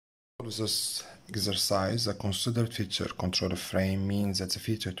solve this exercise, a considered feature control frame means that the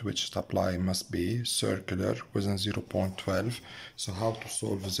feature to which it applies must be circular within 0.12. So how to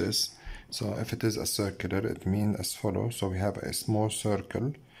solve this? So if it is a circular, it means as follows. So we have a small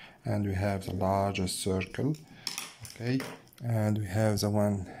circle and we have the largest circle, okay, and we have the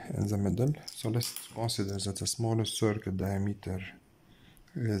one in the middle. So let's consider that the smallest circle diameter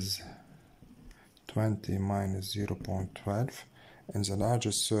is 20 minus 0.12, and the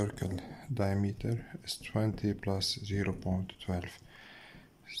largest circle diameter is 20 plus 0.12.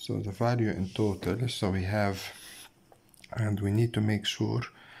 So the value in total, so we have, and we need to make sure,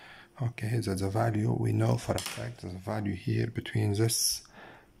 okay, that the value, we know for a fact that the value here between this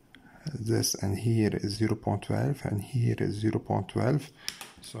and here is 0.12 and here is 0.12.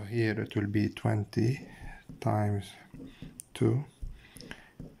 So here it will be 20 times 2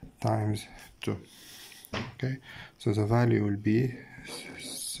 times 2. Okay, so the value will be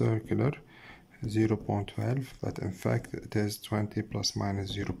circular 0.12, but in fact it is 20 plus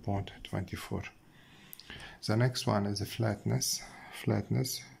minus 0.24. The next one is the flatness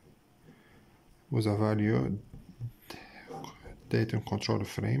with a value datum control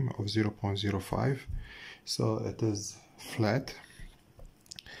frame of 0.05. So it is flat.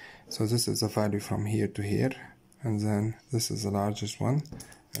 So this is the value from here to here, and then this is the largest one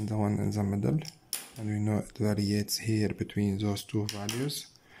and the one in the middle, and we know it variates here between those two values.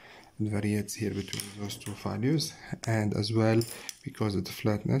 It variates here between those two values, and as well because of the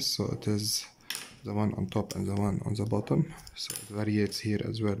flatness, so it is the one on top and the one on the bottom, so it variates here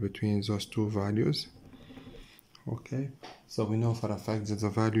as well between those two values. Okay, so we know for a fact that the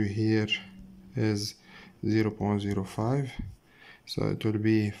value here is 0.05, so it will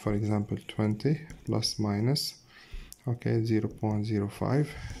be, for example, 20 plus minus, okay, 0.05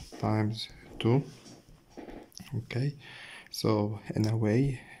 times 2. Okay, so in a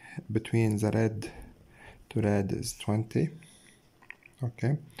way between the red to red is 20.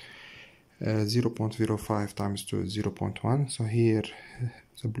 Okay, 0.05 times 2 is 0.1, so here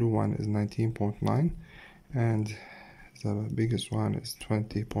the blue one is 19.9 and the biggest one is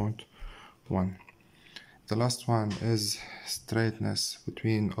 20.1. The last one is straightness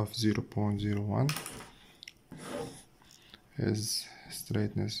between of 0.01 is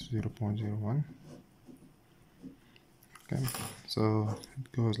straightness 0.01. Okay, so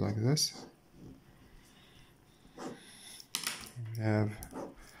it goes like this. We have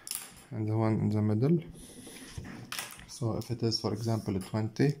and the one in the middle. So if it is, for example,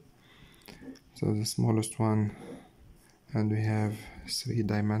 20, so the smallest one, and we have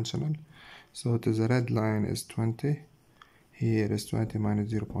 3-dimensional. So it is the red line is 20. Here is 20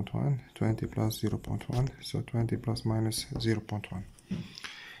 minus 0.1, 20 plus 0.1, so 20 plus minus 0.1.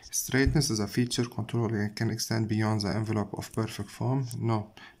 Straightness is a feature control that can extend beyond the envelope of perfect form.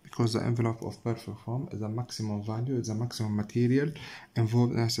 No, because the envelope of perfect form is a maximum value, is a maximum material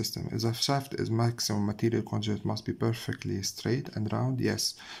involved in a system. If a shaft is maximum material conjugate must be perfectly straight and round,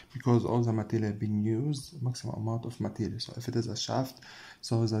 yes, because all the material being used, maximum amount of material. So if it is a shaft,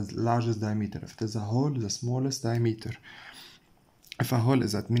 so the largest diameter. If it is a hole, the smallest diameter. If a hole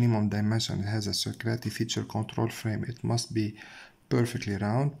is at minimum dimension, it has a circularity feature control frame, it must be perfectly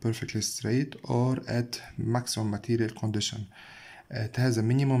round, perfectly straight, or at maximum material condition. It has a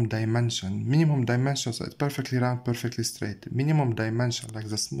minimum dimension, so it's perfectly round, perfectly straight. Minimum dimension, like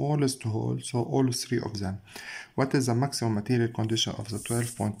the smallest hole, so all three of them. What is the maximum material condition of the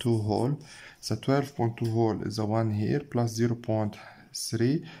 12.2 hole? The 12.2 hole is the one here, plus 0.3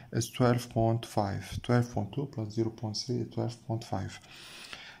 is 12.5. 12.2 plus 0.3 is 12.5.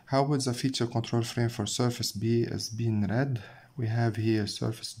 How would the feature control frame for surface B is being read? We have here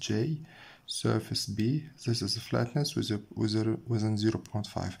surface J, surface B. This is the flatness within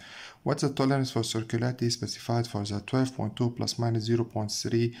 0.5. What's the tolerance for circularity specified for the 12.2 plus minus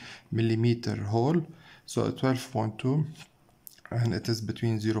 0.3 millimeter hole? So 12.2, and it is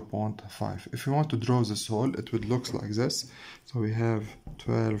between 0.5. If you want to draw this hole, it would look like this. So we have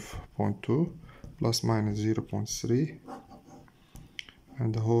 12.2 plus minus 0.3,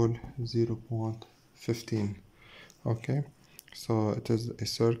 and the hole 0.15. Okay, so it is a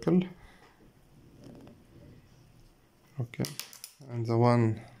circle. Okay, and the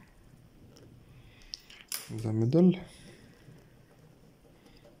one in the middle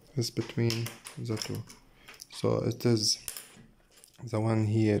is between the two. So it is the one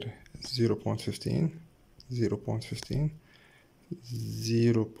here 0.15, 0.15,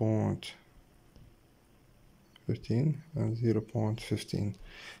 0.15, and 0.15.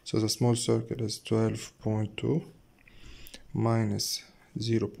 So the small circle is 12.2 minus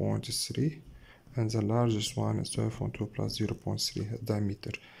 0.3 and the largest one is 12.2 plus 0.3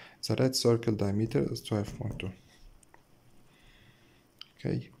 diameter. The red circle diameter is 12.2.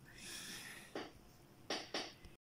 Okay.